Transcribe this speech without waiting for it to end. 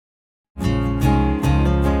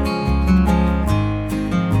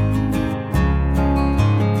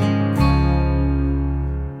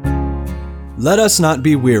Let us not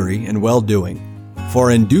be weary in well-doing,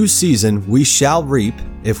 for in due season we shall reap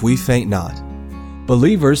if we faint not.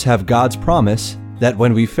 Believers have God's promise that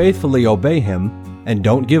when we faithfully obey Him and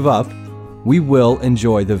don't give up, we will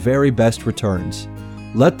enjoy the very best returns.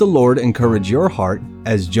 Let the Lord encourage your heart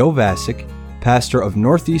as Joe Vasick, pastor of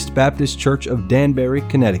Northeast Baptist Church of Danbury,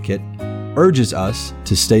 Connecticut, urges us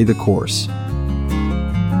to stay the course.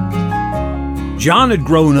 John had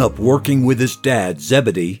grown up working with his dad,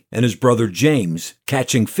 Zebedee, and his brother James,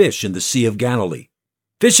 catching fish in the Sea of Galilee.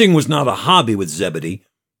 Fishing was not a hobby with Zebedee.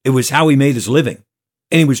 It was how he made his living,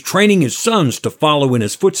 and he was training his sons to follow in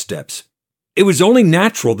his footsteps. It was only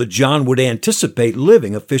natural that John would anticipate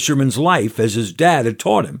living a fisherman's life as his dad had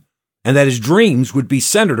taught him, and that his dreams would be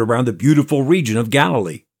centered around the beautiful region of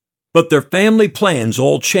Galilee. But their family plans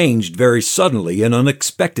all changed very suddenly and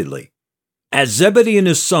unexpectedly. As Zebedee and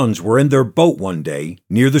his sons were in their boat one day,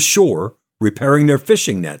 near the shore, repairing their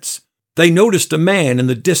fishing nets, they noticed a man in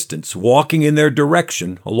the distance walking in their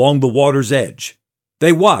direction along the water's edge.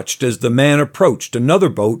 They watched as the man approached another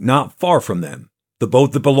boat not far from them, the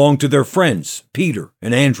boat that belonged to their friends, Peter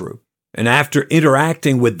and Andrew. And after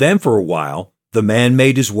interacting with them for a while, the man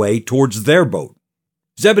made his way towards their boat.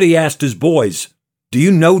 Zebedee asked his boys, "Do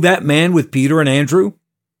you know that man with Peter and Andrew?"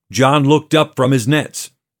 John looked up from his nets.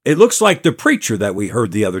 "It looks like the preacher that we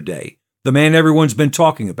heard the other day, the man everyone's been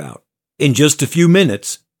talking about." In just a few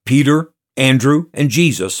minutes, Peter, Andrew, and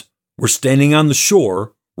Jesus were standing on the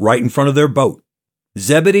shore right in front of their boat.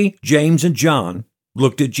 Zebedee, James, and John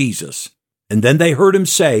looked at Jesus, and then they heard him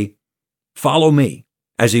say, "Follow me,"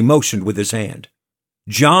 as he motioned with his hand.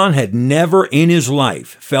 John had never in his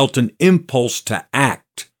life felt an impulse to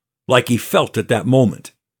act like he felt at that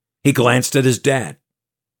moment. He glanced at his dad,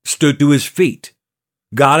 stood to his feet,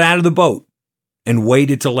 got out of the boat, and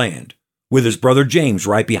waited to land, with his brother James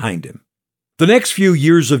right behind him. The next few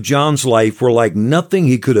years of John's life were like nothing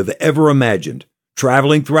he could have ever imagined,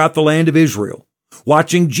 traveling throughout the land of Israel,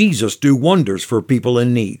 watching Jesus do wonders for people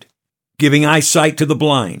in need, giving eyesight to the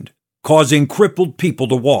blind, causing crippled people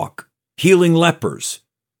to walk, healing lepers,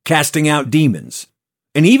 casting out demons.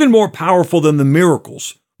 And even more powerful than the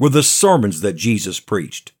miracles were the sermons that Jesus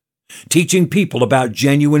preached, teaching people about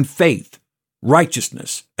genuine faith,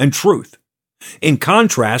 righteousness, and truth, in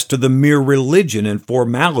contrast to the mere religion and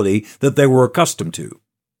formality that they were accustomed to.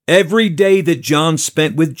 Every day that John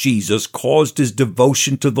spent with Jesus caused his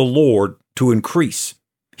devotion to the Lord to increase.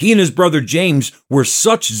 He and his brother James were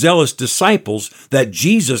such zealous disciples that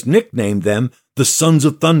Jesus nicknamed them the Sons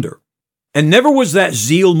of Thunder. And never was that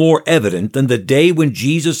zeal more evident than the day when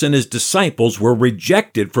Jesus and his disciples were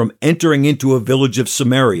rejected from entering into a village of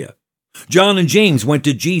Samaria. John and James went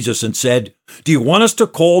to Jesus and said, "Do you want us to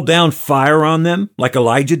call down fire on them like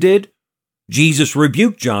Elijah did?" Jesus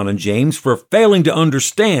rebuked John and James for failing to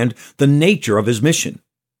understand the nature of his mission.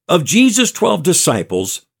 Of Jesus' 12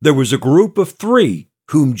 disciples, there was a group of 3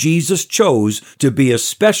 whom Jesus chose to be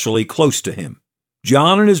especially close to him.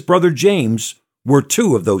 John and his brother James were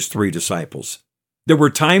 2 of those 3 disciples. There were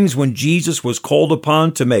times when Jesus was called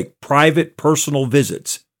upon to make private, personal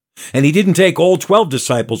visits, and he didn't take all 12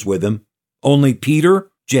 disciples with him, only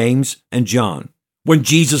Peter, James, and John. When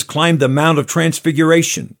Jesus climbed the Mount of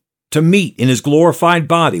Transfiguration to meet in his glorified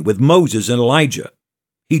body with Moses and Elijah,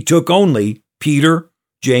 he took only Peter,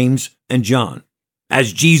 James, and John.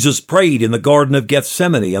 As Jesus prayed in the Garden of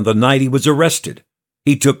Gethsemane on the night he was arrested,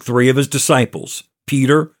 he took 3 of his disciples,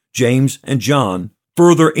 Peter, James, and John,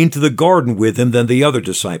 further into the garden with him than the other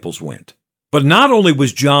disciples went. But not only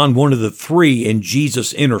was John one of the 3 in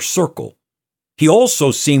Jesus' inner circle, he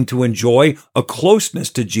also seemed to enjoy a closeness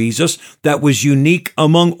to Jesus that was unique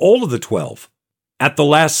among all of the 12. At the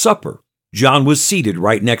Last Supper, John was seated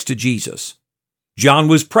right next to Jesus. John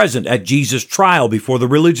was present at Jesus' trial before the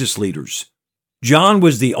religious leaders. John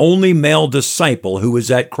was the only male disciple who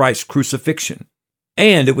was at Christ's crucifixion.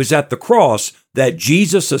 And it was at the cross that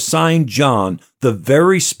Jesus assigned John the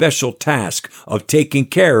very special task of taking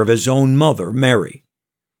care of his own mother, Mary.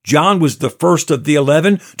 John was the first of the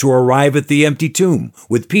 11 to arrive at the empty tomb,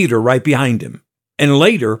 with Peter right behind him. And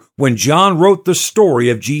later, when John wrote the story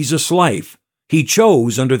of Jesus' life, he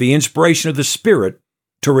chose, under the inspiration of the Spirit,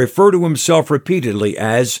 to refer to himself repeatedly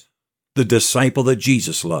as the disciple that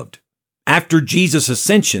Jesus loved. After Jesus'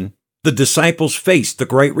 ascension, the disciples faced the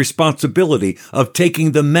great responsibility of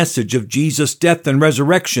taking the message of Jesus' death and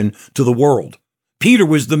resurrection to the world. Peter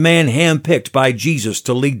was the man handpicked by Jesus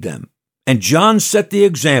to lead them, and John set the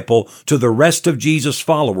example to the rest of Jesus'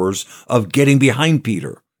 followers of getting behind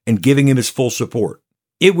Peter and giving him his full support.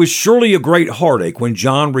 It was surely a great heartache when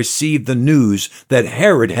John received the news that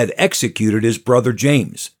Herod had executed his brother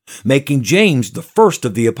James, making James the first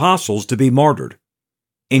of the apostles to be martyred.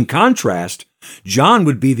 In contrast, John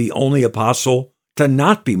would be the only apostle to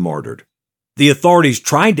not be martyred. The authorities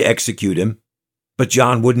tried to execute him, but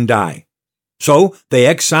John wouldn't die. So they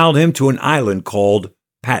exiled him to an island called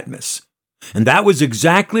Patmos. And that was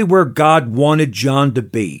exactly where God wanted John to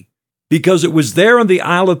be, because it was there on the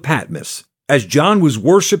Isle of Patmos, as John was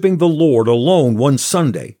worshiping the Lord alone one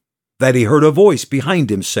Sunday, that he heard a voice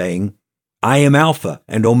behind him saying, "I am Alpha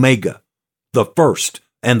and Omega, the first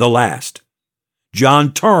and the last."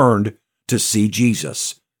 John turned to see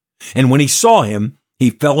Jesus, and when he saw him, he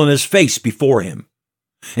fell on his face before him.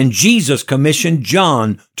 And Jesus commissioned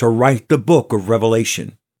John to write the book of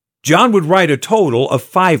Revelation. John would write a total of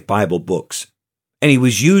 5 Bible books, and he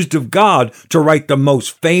was used of God to write the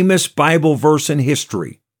most famous Bible verse in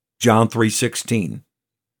history, John 3:16.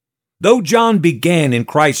 Though John began in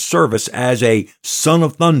Christ's service as a son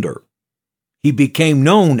of thunder, he became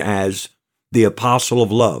known as the Apostle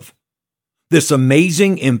of Love. This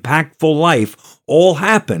amazing, impactful life all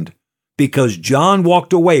happened because John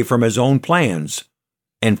walked away from his own plans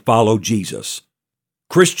and followed Jesus.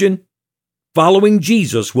 Christian, following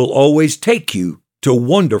Jesus will always take you to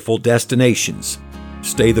wonderful destinations.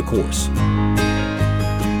 Stay the course.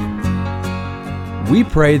 We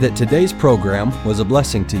pray that today's program was a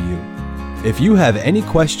blessing to you. If you have any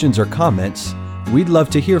questions or comments, we'd love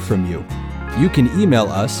to hear from you. You can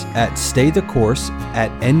email us at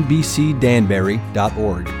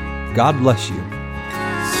staythecourse@nbcdanbury.org. God bless you.